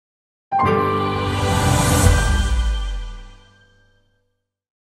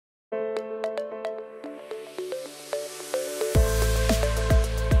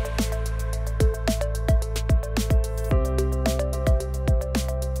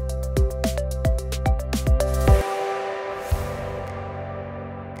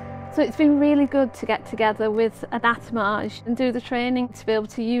So it's been really good to get together with Anatomage and do the training to be able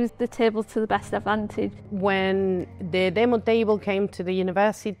to use the table to the best advantage. When the demo table came to the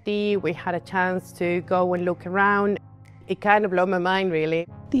university, we had a chance to go and look around. It kind of blew my mind, really.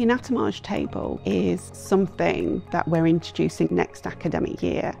 The Anatomage Table is something that we're introducing next academic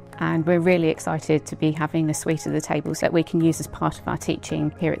year. And we're really excited to be having a suite of the tables that we can use as part of our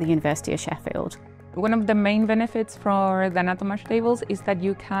teaching here at the University of Sheffield. One of the main benefits for the Anatomage tables is that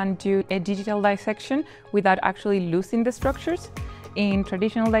you can do a digital dissection without actually losing the structures. In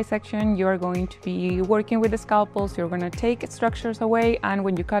traditional dissection, you're going to be working with the scalpels, you're going to take structures away, and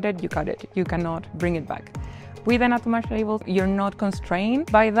when you cut it, you cut it. You cannot bring it back. With Anatomage tables, you're not constrained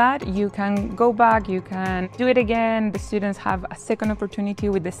by that. You can go back, you can do it again. The students have a second opportunity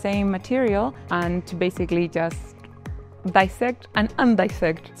with the same material and to basically just dissect and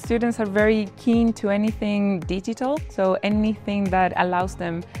undissect. Students are very keen to anything digital, so anything that allows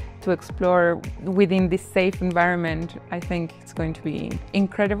them to explore within this safe environment, I think it's going to be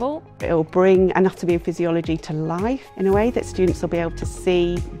incredible. It'll bring anatomy and physiology to life in a way that students will be able to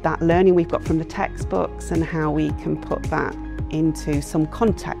see that learning we've got from the textbooks and how we can put that into some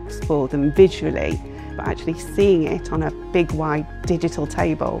context for them visually, but actually seeing it on a big wide digital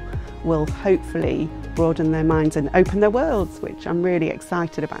table will hopefully broaden their minds and open their worlds, which I'm really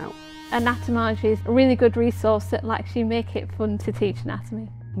excited about. Anatomage is a really good resource that will actually make it fun to teach anatomy.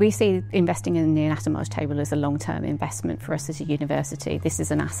 We see investing in the Anatomage Table as a long-term investment for us as a university. This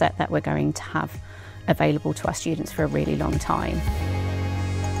is an asset that we're going to have available to our students for a really long time.